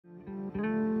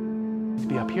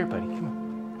be up here, buddy. Come on.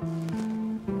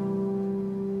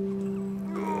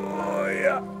 Oh,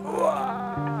 yeah.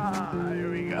 Wow.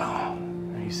 Here we go.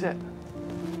 Now you sit.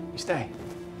 You stay.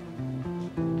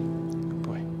 Good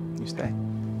boy. You stay.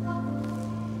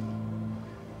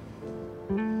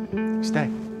 You stay.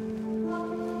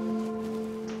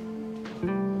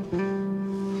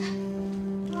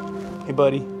 Hey,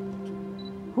 buddy.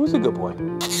 Who's a good boy?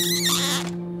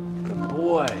 Good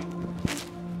boy.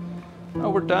 Oh,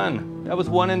 we're done. That was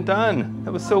one and done.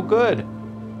 That was so good.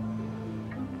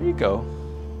 There you go.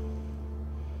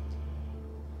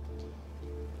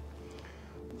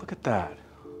 Look at that.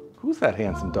 Who's that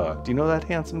handsome dog? Do you know that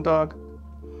handsome dog?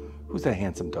 Who's that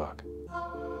handsome dog?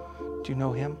 Do you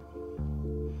know him?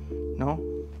 No?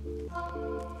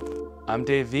 I'm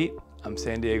Dave Veet. I'm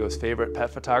San Diego's favorite pet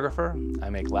photographer. I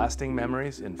make lasting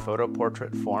memories in photo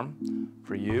portrait form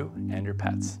for you and your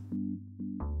pets.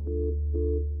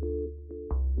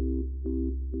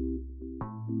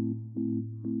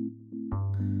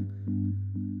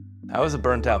 I was a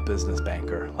burnt out business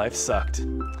banker. Life sucked.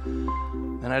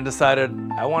 Then I decided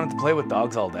I wanted to play with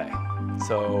dogs all day.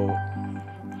 So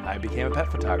I became a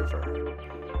pet photographer.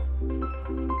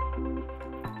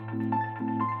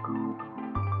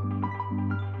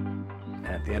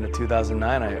 At the end of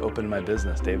 2009, I opened my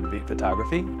business, David Veet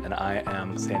Photography, and I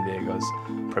am San Diego's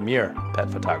premier pet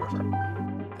photographer.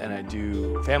 And I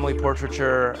do family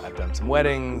portraiture, I've done some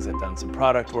weddings, I've done some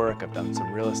product work, I've done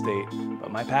some real estate,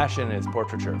 but my passion is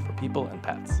portraiture for people and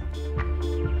pets.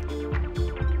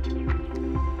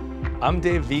 I'm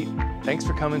Dave Veet. Thanks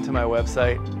for coming to my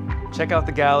website. Check out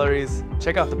the galleries,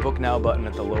 check out the Book Now button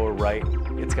at the lower right.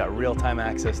 It's got real-time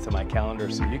access to my calendar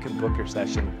so you can book your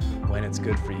session when it's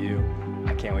good for you.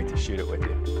 I can't wait to shoot it with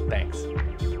you. Thanks.